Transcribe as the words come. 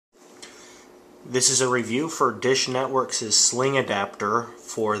This is a review for Dish Network's Sling adapter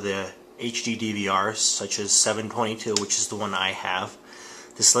for the HD DVRs, such as 722, which is the one I have.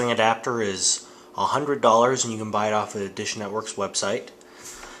 The Sling adapter is $100 and you can buy it off of Dish Network's website.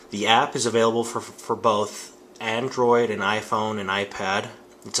 The app is available for both Android and iPhone and iPad.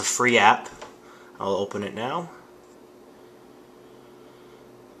 It's a free app. I'll open it now.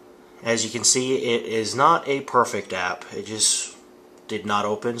 As you can see, it is not a perfect app. It just did not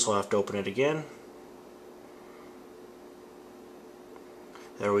open, so I'll have to open it again.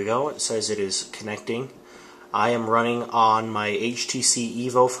 There we go. It says it is connecting. I am running on my HTC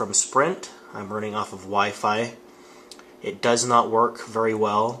Evo from Sprint. I'm running off of Wi-Fi. It does not work very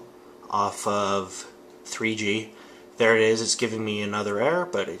well off of 3G. There it is. It's giving me another error,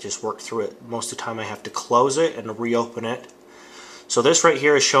 but it just worked through it. Most of the time I have to close it and reopen it. So this right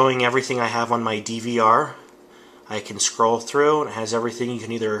here is showing everything I have on my DVR. I can scroll through and it has everything. You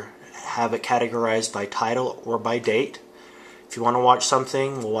can either have it categorized by title or by date. If you want to watch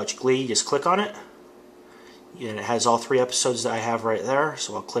something, we'll watch Glee, just click on it. And it has all 3 episodes that I have right there.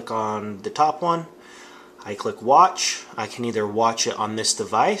 So I'll click on the top one. I click watch. I can either watch it on this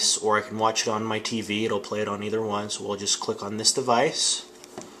device or I can watch it on my TV. It'll play it on either one. So we'll just click on this device.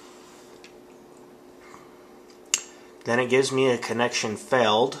 Then it gives me a connection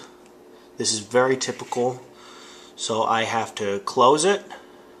failed. This is very typical. So I have to close it,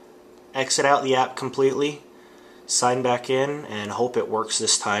 exit out the app completely, sign back in, and hope it works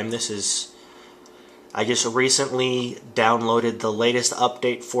this time. I just recently downloaded the latest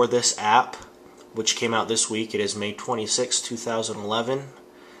update for this app, which came out this week. It is May 26, 2011.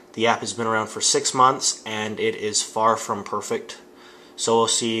 The app has been around for 6 months and it is far from perfect. So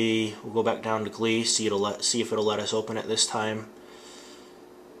we'll go back down to Glee, see if it'll let us open it this time.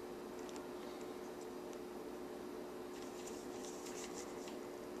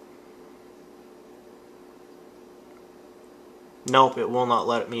 Nope, it will not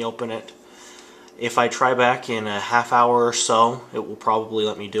let me open it. If I try back in a half hour or so, it will probably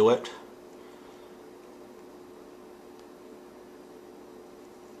let me do it.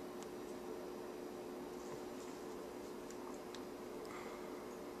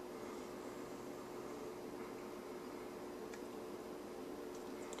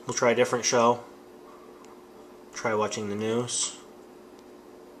 We'll try a different show. Try watching the news.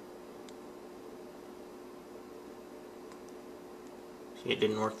 See, it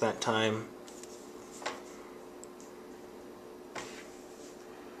didn't work that time.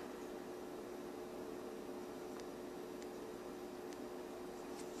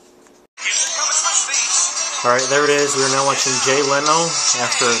 Alright, there it is. We are now watching Jay Leno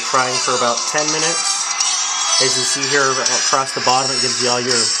after trying for about 10 minutes. As you see here across the bottom, it gives you all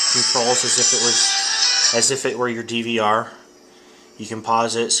your controls as if it were your DVR. You can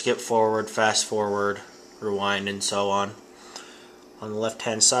pause it, skip forward, fast forward, rewind, and so on. On the left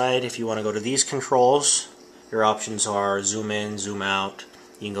hand side, if you want to go to these controls, your options are zoom in, zoom out.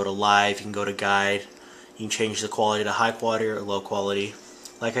 You can go to live, you can go to guide. You can change the quality to high quality or low quality.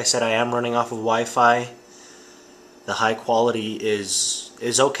 Like I said, I am running off of Wi-Fi. The high quality is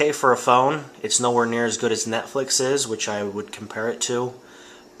okay for a phone. It's nowhere near as good as Netflix is, which I would compare it to.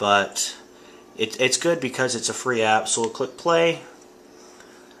 But it's good because it's a free app. So we'll click play.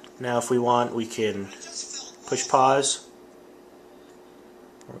 Now if we want, we can push pause.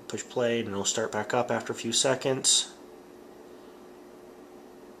 Or push play and it'll start back up after a few seconds.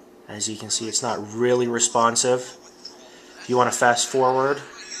 As you can see, it's not really responsive. If you want to fast forward,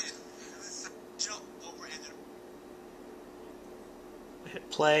 hit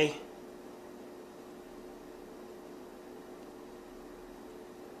play.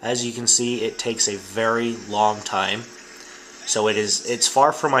 As you can see, it takes a very long time. So it's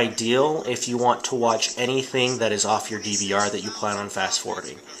far from ideal if you want to watch anything that is off your DVR that you plan on fast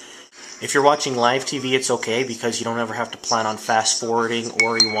forwarding. If you're watching live TV, it's okay because you don't ever have to plan on fast forwarding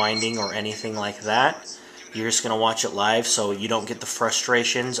or rewinding or anything like that. You're just going to watch it live, so you don't get the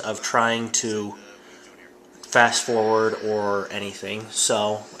frustrations of trying to fast forward or anything.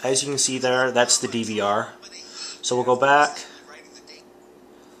 So as you can see there, that's the DVR. So we'll go back.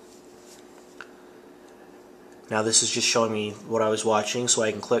 Now this is just showing me what I was watching, so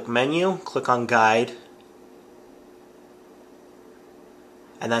I can click menu, click on guide,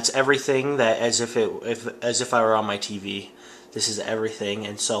 and that's everything that as if I were on my TV. This is everything,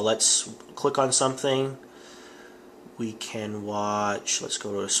 and so let's click on something. We can watch. Let's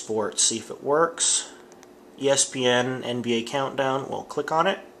go to sports, see if it works. ESPN NBA Countdown. We'll click on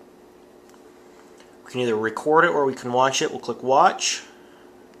it. We can either record it or we can watch it. We'll click watch.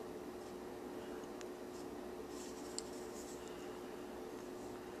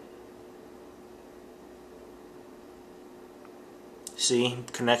 See,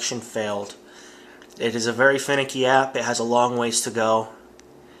 connection failed. It is a very finicky app. It has a long ways to go.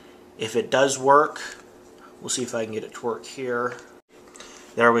 If it does work, we'll see if I can get it to work here.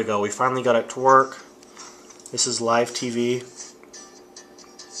 There we go. We finally got it to work. This is live TV.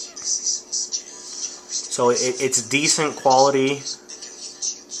 So it's decent quality.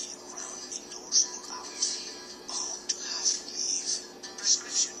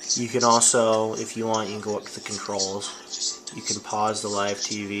 You can also, if you want, you can go up to the controls. You can pause the live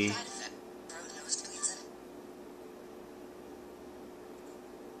TV.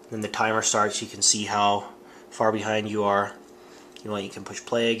 Then the timer starts. You can see how far behind you are. You want, you can push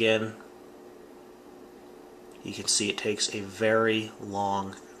play again. You can see it takes a very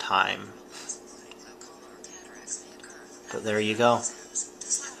long time. But there you go.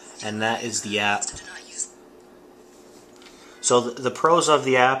 And that is the app. So the pros of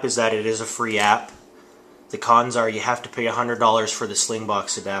the app is that it is a free app. The cons are you have to pay $100 for the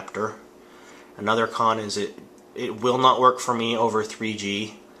Slingbox adapter. Another con is it will not work for me over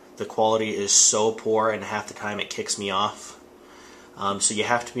 3G. The quality is so poor, and half the time it kicks me off. So you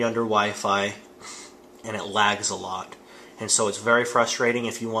have to be under Wi-Fi, and it lags a lot. And so it's very frustrating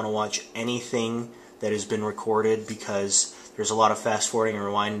if you want to watch anything that has been recorded, because there's a lot of fast forwarding and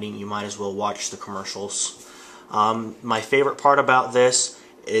rewinding. You might as well watch the commercials. My favorite part about this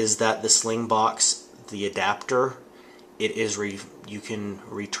is that the Slingbox, the adapter, you can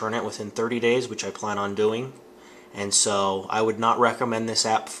return it within 30 days, which I plan on doing. And so I would not recommend this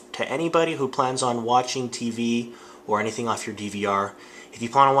app to anybody who plans on watching TV or anything off your DVR. If you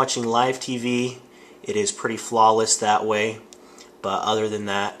plan on watching live TV, it is pretty flawless that way. But other than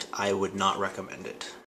that, I would not recommend it.